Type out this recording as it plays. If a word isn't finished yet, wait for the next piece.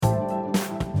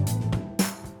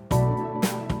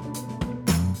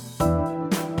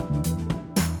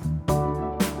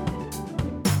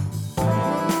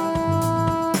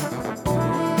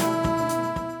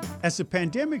As the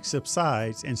pandemic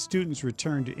subsides and students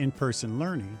return to in-person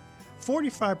learning,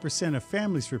 45% of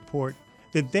families report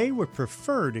that they would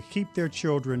prefer to keep their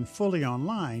children fully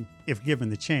online if given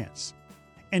the chance.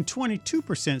 And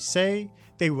 22% say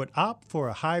they would opt for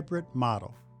a hybrid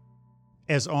model.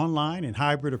 As online and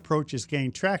hybrid approaches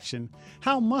gain traction,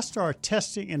 how must our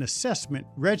testing and assessment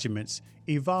regimens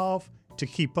evolve to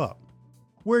keep up?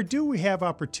 Where do we have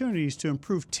opportunities to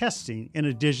improve testing in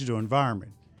a digital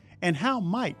environment? And how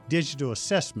might digital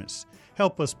assessments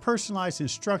help us personalize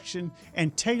instruction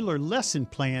and tailor lesson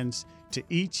plans to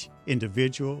each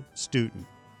individual student?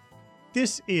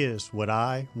 This is what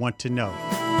I want to know.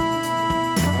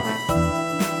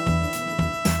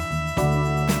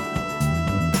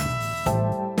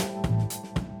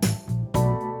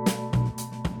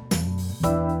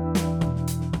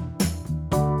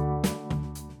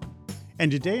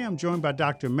 And today I'm joined by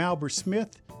Dr. Malbert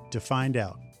Smith to find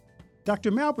out.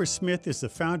 Dr. Malbert Smith is the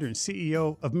founder and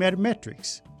CEO of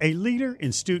Metametrics, a leader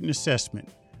in student assessment.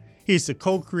 He is the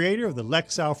co-creator of the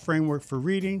Lexile Framework for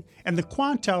Reading and the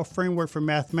Quantile Framework for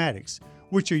Mathematics,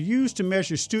 which are used to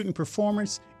measure student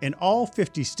performance in all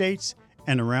 50 states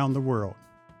and around the world.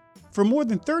 For more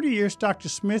than 30 years, Dr.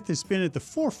 Smith has been at the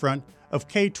forefront of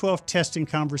K-12 testing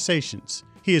conversations.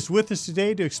 He is with us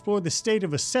today to explore the state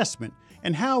of assessment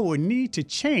and how it will need to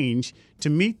change to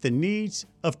meet the needs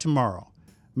of tomorrow.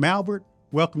 Malbert,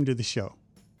 welcome to the show.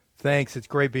 Thanks. It's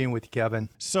great being with you, Kevin.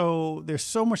 So there's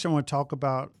so much I want to talk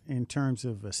about in terms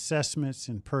of assessments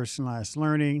and personalized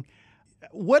learning.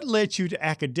 What led you to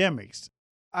academics?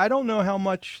 I don't know how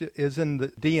much is in the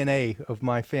DNA of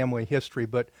my family history,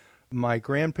 but my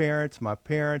grandparents, my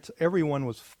parents, everyone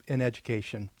was in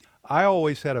education. I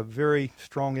always had a very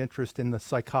strong interest in the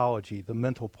psychology, the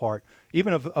mental part,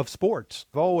 even of sports.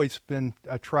 I've always been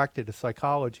attracted to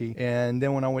psychology. And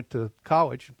then when I went to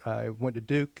college, I went to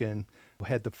Duke and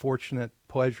had the fortunate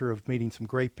pleasure of meeting some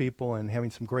great people and having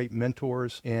some great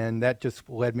mentors. And that just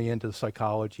led me into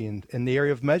psychology and in the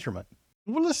area of measurement.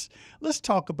 Well, let's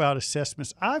talk about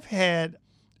assessments. I've had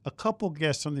a couple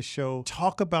guests on the show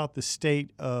talk about the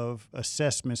state of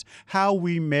assessments, how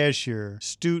we measure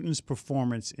students'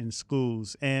 performance in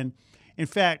schools. And in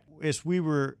fact, as we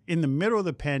were in the middle of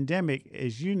the pandemic,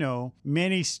 as you know,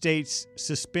 many states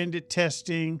suspended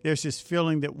testing. There's this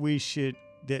feeling that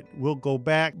we'll go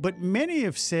back. But many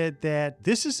have said that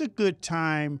this is a good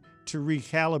time to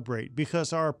recalibrate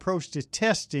because our approach to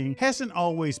testing hasn't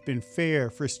always been fair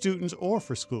for students or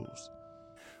for schools.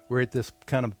 We're at this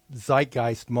kind of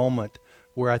zeitgeist moment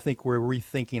where I think we're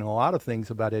rethinking a lot of things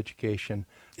about education.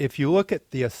 If you look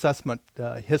at the assessment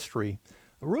history,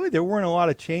 really there weren't a lot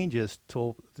of changes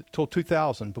till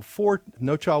 2000. Before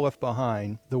No Child Left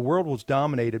Behind, the world was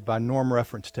dominated by norm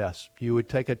reference tests. You would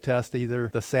take a test, either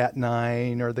the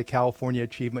SAT-9 or the California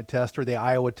Achievement Test or the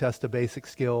Iowa Test of Basic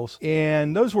Skills.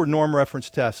 And those were norm reference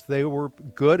tests. They were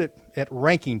good at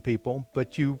ranking people,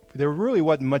 but there really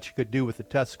wasn't much you could do with the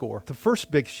test score. The first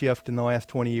big shift in the last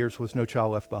 20 years was No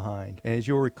Child Left Behind. And as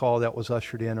you'll recall, that was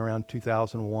ushered in around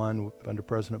 2001 under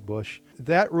President Bush.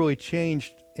 That really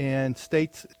changed. And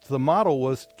states, the model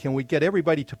was, can we get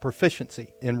everybody to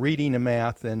proficiency in reading and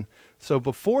math? And so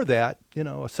before that,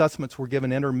 assessments were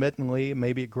given intermittently,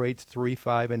 maybe at grades 3,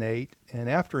 5, and 8. And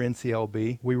after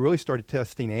NCLB, we really started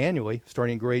testing annually,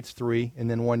 starting in grades 3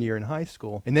 and then 1 year in high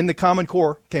school. And then the Common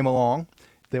Core came along.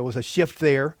 There was a shift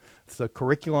there, the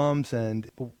curriculums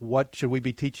and what should we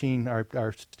be teaching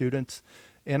our students.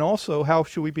 And also, how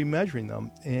should we be measuring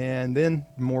them? And then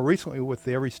more recently with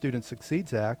the Every Student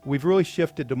Succeeds Act, we've really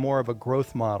shifted to more of a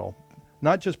growth model.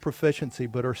 Not just proficiency,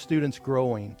 but our students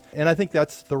growing. And I think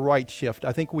that's the right shift.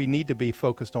 I think we need to be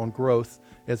focused on growth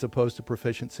as opposed to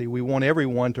proficiency. We want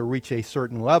everyone to reach a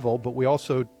certain level, but we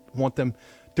also want them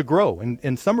to grow. And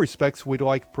in some respects, we'd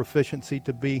like proficiency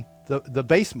to be the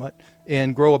basement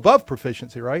and grow above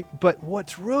proficiency, right? But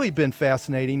what's really been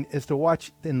fascinating is to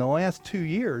watch in the last 2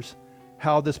 years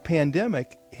how this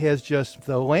pandemic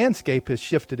the landscape has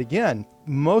shifted again.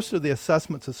 Most of the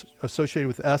assessments associated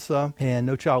with ESSA and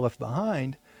No Child Left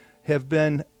Behind have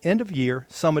been end-of-year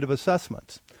summative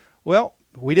assessments. Well,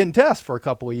 we didn't test for a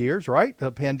couple of years, right?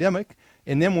 The pandemic.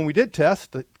 And then when we did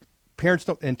test, the parents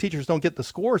and teachers don't get the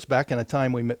scores back in a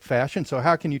timely fashion. So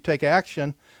how can you take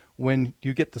action when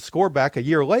you get the score back a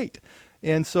year late?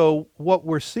 And so what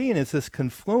we're seeing is this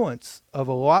confluence of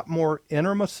a lot more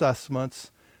interim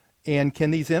assessments. And can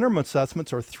these interim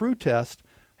assessments or through tests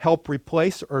help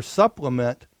replace or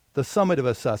supplement the summative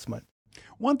assessment?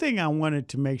 One thing I wanted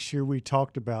to make sure we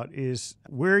talked about is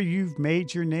where you've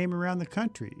made your name around the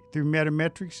country through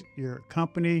Metametrics, your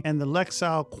company, and the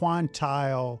Lexile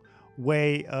Quantile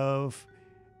way of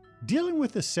Dealing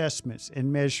with assessments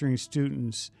and measuring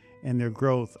students and their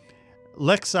growth.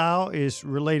 Lexile is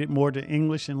related more to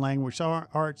English and language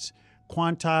arts.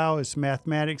 Quantile is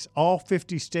mathematics. All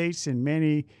 50 states and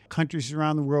many countries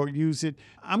around the world use it.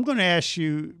 I'm going to ask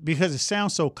you, because it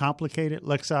sounds so complicated,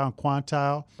 Lexile and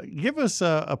Quantile, give us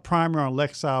a primer on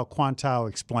Lexile, Quantile,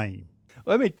 explain.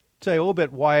 Let me say a little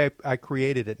bit why I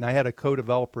created it. And I had a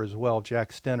co-developer as well,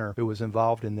 Jack Stenner, who was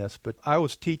involved in this. But I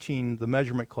was teaching the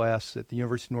measurement class at the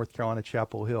University of North Carolina,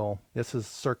 Chapel Hill. This is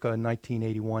circa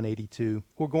 1981, 82.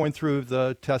 We're going through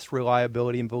the test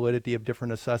reliability and validity of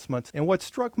different assessments. And what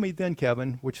struck me then,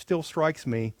 Kevin, which still strikes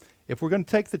me, if we're going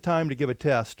to take the time to give a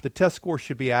test, the test score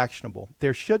should be actionable.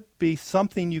 There should be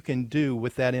something you can do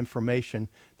with that information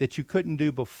that you couldn't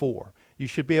do before. You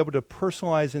should be able to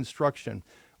personalize instruction,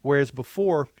 whereas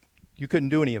before, you couldn't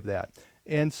do any of that.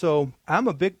 And so I'm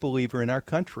a big believer in our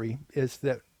country is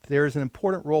that there is an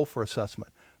important role for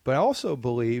assessment. But I also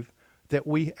believe that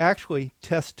we actually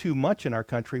test too much in our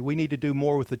country. We need to do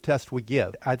more with the test we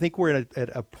give. I think we're at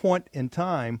a point in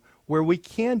time where we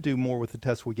can do more with the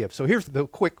test we give. So here's the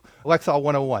quick Lexile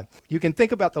 101. You can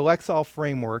think about the Lexile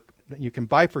framework. You can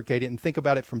bifurcate it and think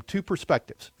about it from two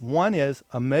perspectives. One is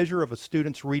a measure of a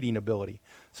student's reading ability.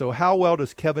 So how well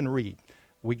does Kevin read?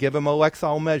 We give him a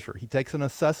Lexile measure. He takes an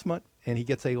assessment, and he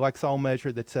gets a Lexile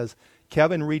measure that says,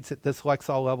 Kevin reads at this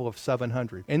Lexile level of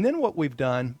 700. And then what we've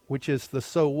done, which is the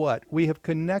so what, we have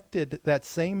connected that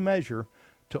same measure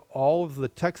to all of the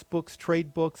textbooks,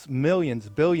 trade books, millions,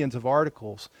 billions of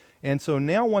articles. And so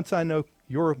now once I know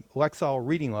your Lexile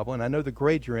reading level, and I know the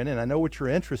grade you're in, and I know what you're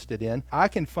interested in, I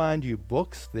can find you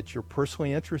books that you're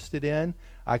personally interested in.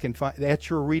 I can find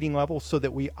at your reading level so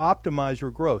that we optimize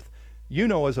your growth. You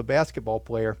know, as a basketball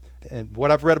player, and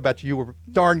what I've read about you were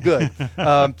darn good.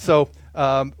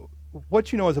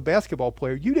 What you know as a basketball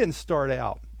player, you didn't start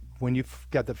out when you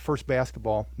got the first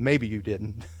basketball. Maybe you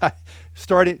didn't.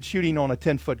 Started shooting on a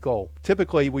 10-foot goal.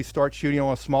 Typically, we start shooting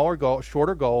on a smaller goal,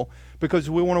 shorter goal, because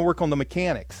we want to work on the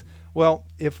mechanics. Well,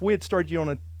 if we had started you on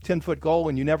a 10-foot goal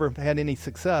and you never had any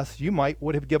success, you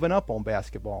would have given up on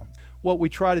basketball. What we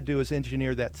try to do is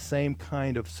engineer that same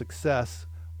kind of success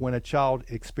when a child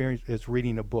is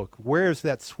reading a book. Where is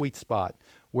that sweet spot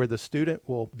where the student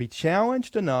will be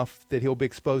challenged enough that he'll be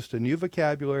exposed to new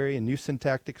vocabulary and new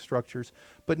syntactic structures,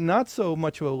 but not so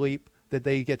much of a leap that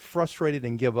they get frustrated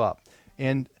and give up?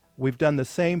 And we've done the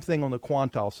same thing on the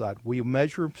quantile side. We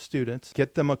measure students,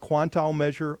 get them a quantile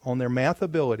measure on their math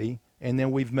ability, and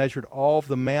then we've measured all of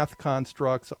the math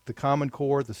constructs, the Common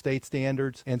Core, the state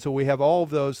standards, and so we have all of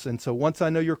those. And so once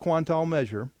I know your quantile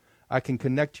measure, I can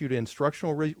connect you to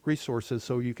instructional resources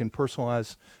so you can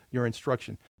personalize your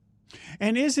instruction.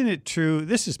 And isn't it true,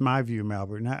 this is my view,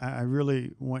 Malbert, and I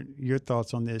really want your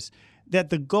thoughts on this, that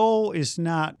the goal is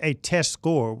not a test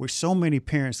score, which so many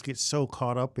parents get so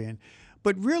caught up in,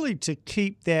 but really to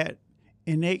keep that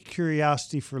innate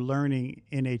curiosity for learning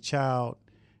in a child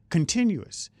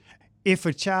continuous. If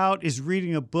a child is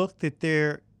reading a book that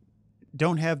they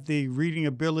don't have the reading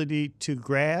ability to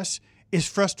grasp, it's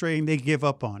frustrating, they give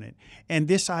up on it. And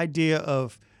this idea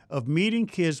of meeting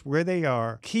kids where they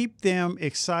are, keep them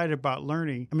excited about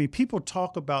learning. I mean, people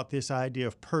talk about this idea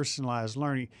of personalized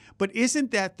learning, but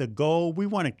isn't that the goal? We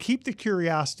want to keep the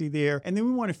curiosity there, and then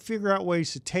we want to figure out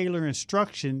ways to tailor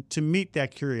instruction to meet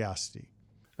that curiosity.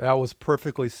 That was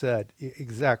perfectly said.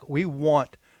 Exactly. We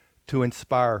want to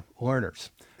inspire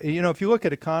learners. You know, if you look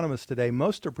at economists today,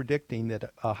 most are predicting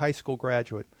that a high school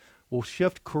graduate will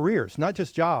shift careers, not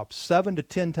just jobs, 7 to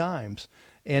 10 times.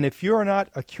 And if you're not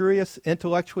a curious,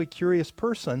 intellectually curious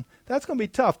person, that's going to be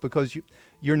tough because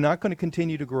you're not going to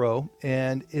continue to grow.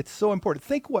 And it's so important.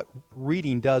 Think what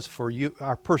reading does for you,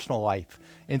 our personal life,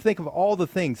 and think of all the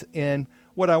things. And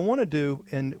what I want to do,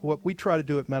 and what we try to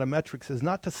do at Metametrics, is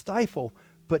not to stifle,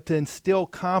 but to instill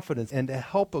confidence and to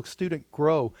help a student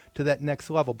grow to that next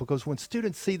level. Because when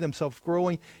students see themselves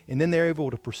growing and then they're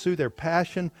able to pursue their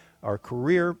passion or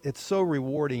career, it's so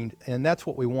rewarding. And that's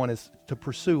what we want, is to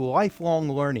pursue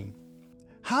lifelong learning.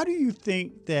 How do you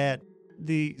think that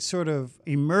the sort of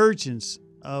emergence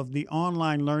of the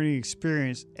online learning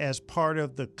experience as part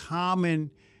of the common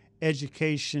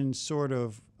education sort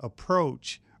of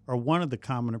approach, or one of the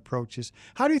common approaches,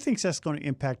 how do you think that's going to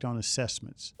impact on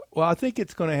assessments? Well, I think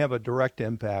it's going to have a direct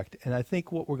impact. And I think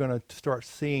what we're going to start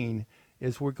seeing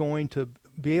is we're going to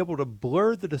be able to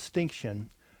blur the distinction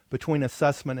between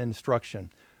assessment and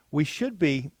instruction. We should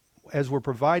be, as we're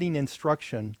providing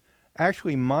instruction,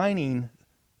 actually mining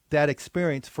that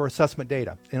experience for assessment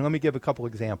data. And let me give a couple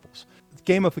examples.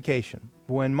 Gamification.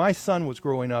 When my son was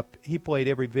growing up, he played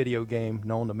every video game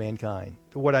known to mankind.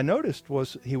 What I noticed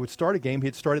was he would start a game,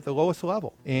 he'd start at the lowest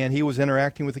level, and he was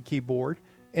interacting with the keyboard.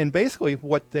 And basically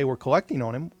what they were collecting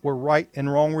on him were right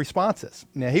and wrong responses.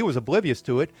 Now, he was oblivious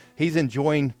to it. He's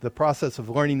enjoying the process of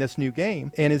learning this new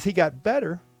game. And as he got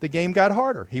better, the game got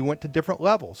harder. He went to different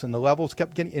levels, and the levels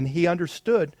kept getting, and he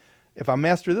understood, if I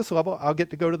master this level, I'll get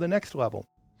to go to the next level.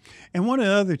 And one of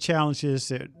the other challenges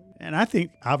that, and I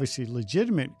think obviously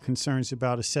legitimate concerns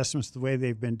about assessments the way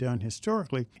they've been done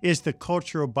historically, is the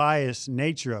cultural bias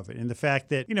nature of it. And the fact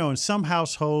that, in some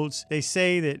households, they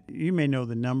say that, you may know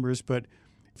the numbers, but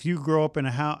if you grow up in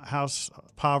a house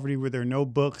of poverty where there are no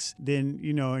books, then,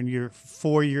 and you're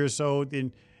 4 years old,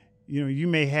 then, you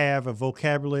may have a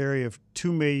vocabulary of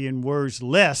 2 million words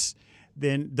less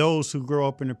than those who grow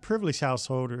up in a privileged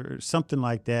household or something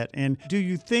like that. And do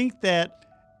you think that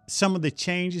some of the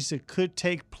changes that could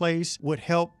take place would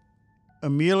help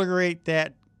ameliorate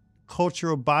that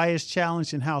cultural bias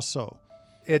challenge, and how so?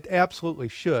 It absolutely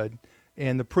should.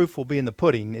 And the proof will be in the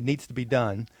pudding. It needs to be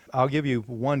done. I'll give you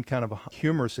one kind of a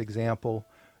humorous example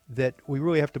that we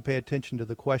really have to pay attention to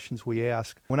the questions we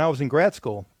ask. When I was in grad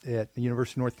school at the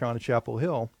University of North Carolina, Chapel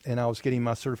Hill, and I was getting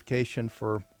my certification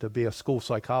to be a school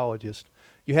psychologist,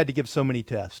 you had to give so many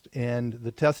tests. And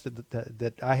the tests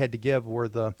that I had to give were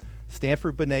the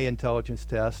Stanford-Binet Intelligence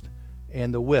Test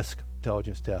and the WISC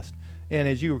Intelligence Test. And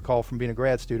as you recall from being a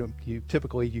grad student, you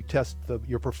typically test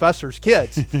your professor's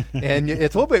kids. And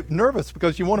it's a little bit nervous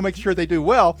because you want to make sure they do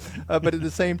well, but at the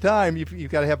same time,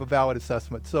 you've got to have a valid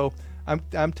assessment. So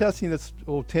I'm testing this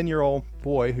little 10-year-old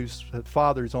boy whose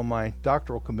father's on my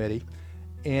doctoral committee.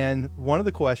 And one of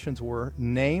the questions were,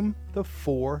 name the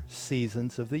 4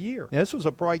 seasons of the year. Now, this was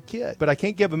a bright kid, but I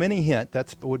can't give him any hint.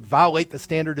 That would violate the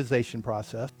standardization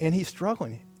process. And he's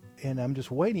struggling. And I'm just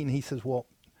waiting. He says, well,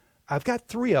 I've got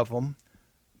 3 of them,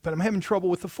 but I'm having trouble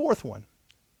with the 4th one.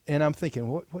 And I'm thinking,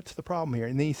 what's the problem here?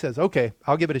 And then he says, okay,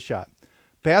 I'll give it a shot.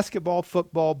 Basketball,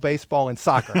 football, baseball, and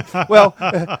soccer. Well,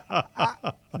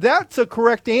 that's a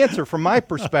correct answer from my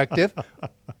perspective.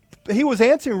 He was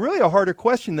answering really a harder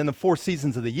question than the 4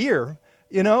 seasons of the year,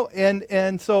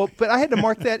 and so, but I had to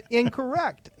mark that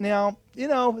incorrect. Now,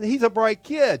 he's a bright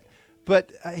kid,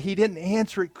 but he didn't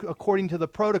answer it according to the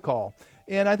protocol.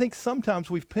 And I think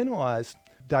sometimes we've penalized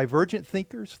divergent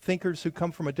thinkers who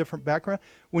come from a different background.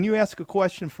 When you ask a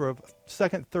question for a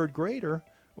 2nd, 3rd grader,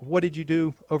 what did you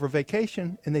do over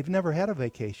vacation? And they've never had a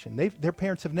vacation. Their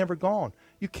parents have never gone.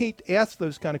 You can't ask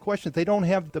those kind of questions. They don't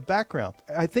have the background.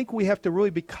 I think we have to really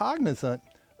be cognizant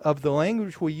of the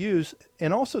language we use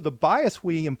and also the bias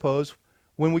we impose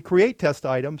when we create test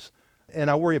items, and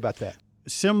I worry about that.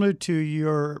 Similar to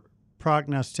your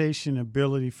prognostication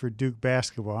ability for Duke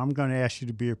basketball, I'm going to ask you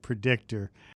to be a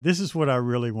predictor. This is what I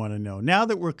really want to know. Now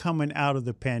that we're coming out of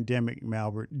the pandemic,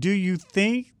 Malbert, do you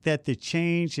think that the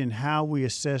change in how we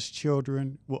assess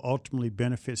children will ultimately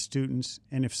benefit students?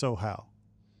 And if so, how?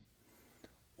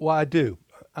 Well, I do.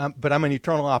 But I'm an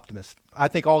eternal optimist. I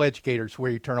think all educators, we're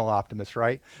eternal optimists,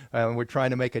 right? We're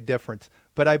trying to make a difference.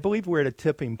 But I believe we're at a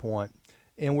tipping point,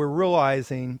 and we're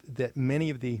realizing that many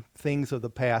of the things of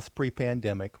the past,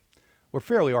 pre-pandemic, were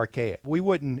fairly archaic. We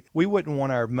wouldn't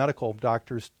want our medical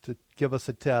doctors to give us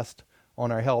a test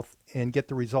on our health and get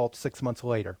the results 6 months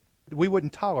later. We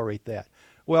wouldn't tolerate that.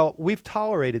 Well, we've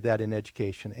tolerated that in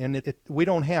education, and we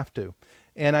don't have to.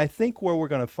 And I think where we're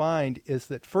going to find is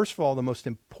that, first of all, the most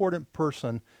important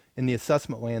person in the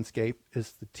assessment landscape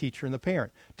is the teacher and the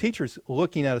parent. Teachers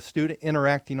looking at a student,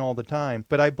 interacting all the time.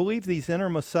 But I believe these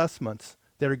interim assessments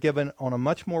that are given on a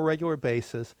much more regular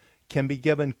basis can be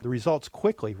given the results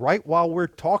quickly, right while we're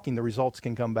talking, the results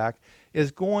can come back,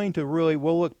 is going to really,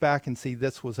 we'll look back and see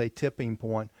this was a tipping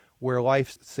point where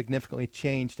life significantly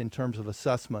changed in terms of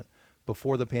assessment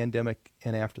before the pandemic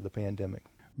and after the pandemic.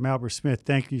 Malbert Smith,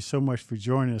 thank you so much for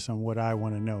joining us on What I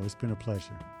Want to Know. It's been a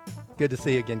pleasure. Good to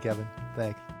see you again, Kevin.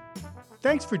 Thanks.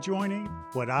 Thanks for joining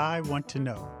What I Want to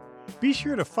Know. Be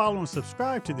sure to follow and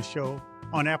subscribe to the show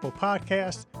on Apple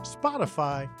Podcasts,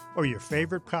 Spotify, or your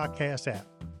favorite podcast app.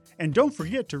 And don't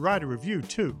forget to write a review,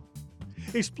 too.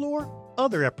 Explore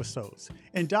other episodes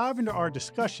and dive into our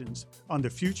discussions on the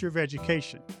future of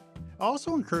education. I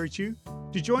also encourage you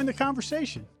to join the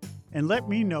conversation and let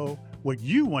me know what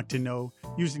you want to know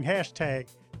using hashtag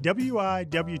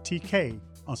WIWTK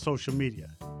on social media.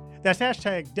 That's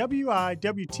hashtag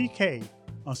WIWTK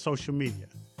on social media.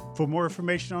 For more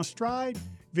information on Stride,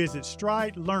 visit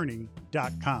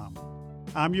stridelearning.com.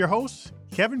 I'm your host,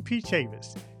 Kevin P.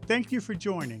 Chavis. Thank you for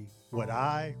joining What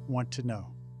I Want to Know.